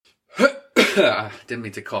Didn't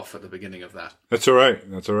mean to cough at the beginning of that. That's all right.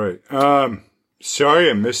 That's all right. Sorry,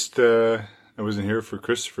 I missed. I wasn't here for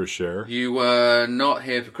Christopher's share. You were not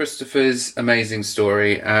here for Christopher's amazing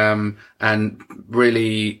story, and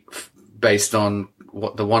really based on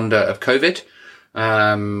what the wonder of COVID.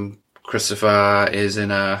 Christopher is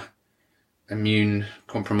in a immune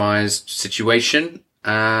compromised situation.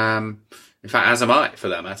 In fact, as am I, for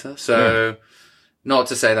that matter. So, not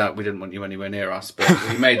to say that we didn't want you anywhere near us, but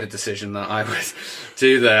we made the decision that I would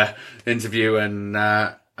do the interview. And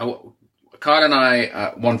Kyle and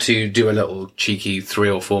I want to do a little cheeky 3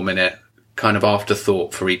 or 4 minute kind of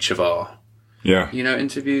afterthought for each of our,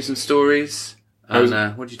 interviews and stories.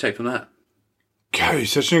 And what did you take from that? God,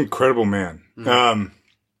 he's such an incredible man. And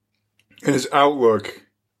his outlook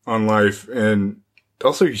on life, and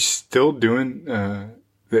also he's still doing the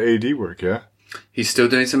AD work, yeah? He's still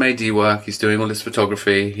doing some AD work. He's doing all this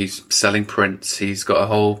photography. He's selling prints. He's got a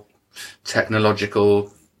whole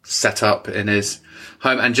technological setup in his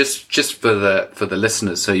home. And just for the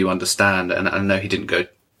listeners, so you understand, and I know he didn't go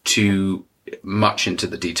too much into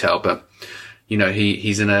the detail, but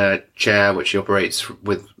he's in a chair which he operates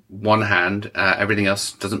with one hand. Everything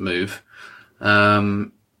else doesn't move.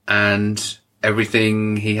 And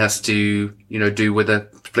everything he has to, do with a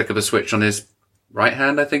flick of a switch on his right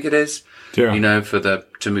hand, I think it is. Yeah.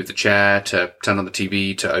 To move the chair, to turn on the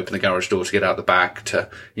TV, to open the garage door, to get out the back, to,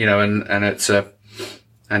 and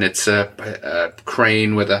it's a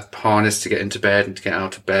crane with a harness to get into bed and to get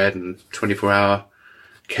out of bed, and 24-hour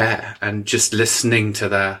care, and just listening to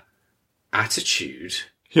the attitude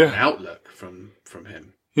and outlook from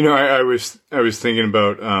him. I was thinking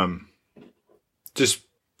about, just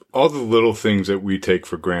all the little things that we take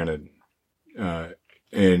for granted, and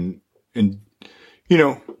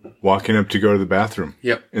walking up to go to the bathroom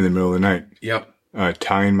in the middle of the night,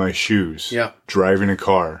 tying my shoes, driving a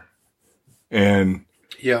car. And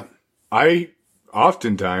I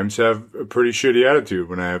oftentimes have a pretty shitty attitude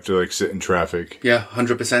when I have to sit in traffic. Yeah,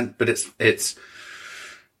 100%. But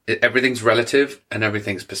everything's relative and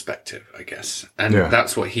everything's perspective, I guess. And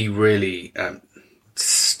that's what he really,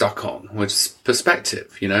 stuck on, was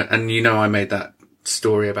perspective, and I made that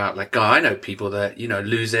story about I know people that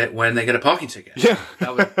lose it when they get a parking ticket. Yeah,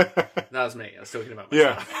 that was me. I was talking about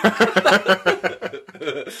myself.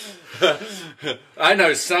 Yeah. I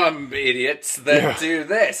know some idiots that do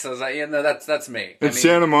this. I was like, that's me. In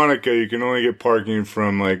Santa Monica, you can only get parking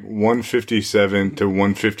from 157 to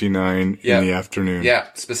 159 in the afternoon. Yeah,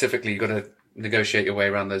 specifically, you got to negotiate your way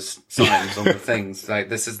around those signs on the things.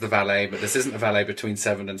 This is the valet, but this isn't a valet between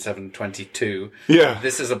 7 and 7:22. Yeah.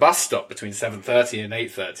 This is a bus stop between 7:30 and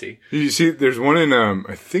 8:30. You see, there's one in,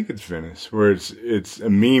 I think it's Venice, where it's a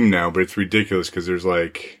meme now, but it's ridiculous because there's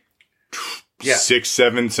 6,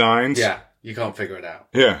 7 signs. Yeah. You can't figure it out.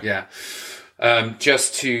 Yeah. Yeah.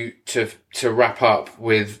 Just to wrap up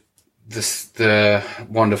with the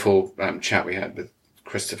wonderful chat we had with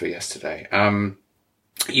Christopher yesterday.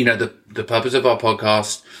 The purpose of our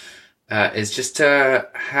podcast is just to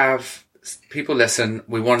have people listen.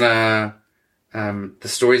 We want to, the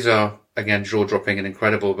stories are, again, jaw-dropping and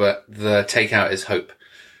incredible, but the takeout is hope.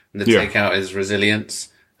 And the takeout is resilience.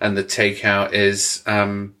 And the takeout is,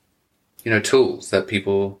 tools that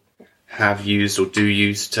people have used or do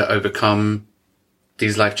use to overcome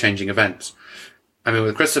these life-changing events. I mean,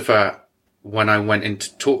 with Christopher, when I went in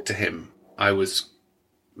to talk to him,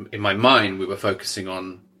 in my mind, we were focusing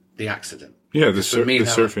on the accident. Yeah, the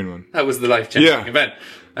surfing one. That was the life-changing event.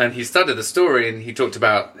 And he started the story and he talked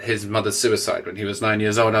about his mother's suicide when he was 9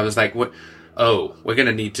 years old. I was like, we're going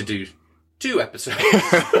to need to do 2 episodes.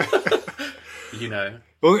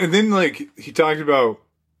 Well, and then he talked about,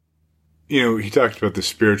 the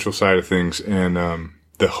spiritual side of things and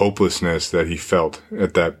the hopelessness that he felt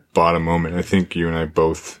at that bottom moment. I think you and I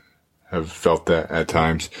both have felt that at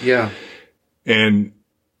times. Yeah. And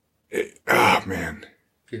man,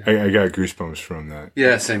 I got goosebumps from that.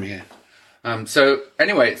 Yeah, same here. So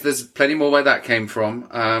anyway, there's plenty more where that came from.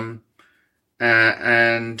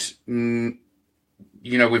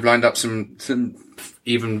 We've lined up some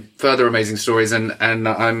even further amazing stories, and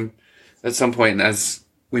I'm at some point, as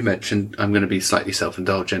we mentioned, I'm going to be slightly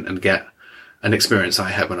self-indulgent and get an experience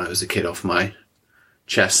I had when I was a kid off my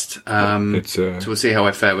chest. So we'll see how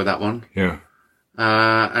I fare with that one. Yeah.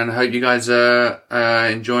 And I hope you guys are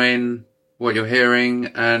enjoying what you're hearing,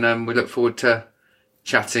 and we look forward to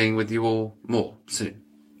chatting with you all more soon.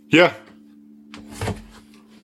 Yeah.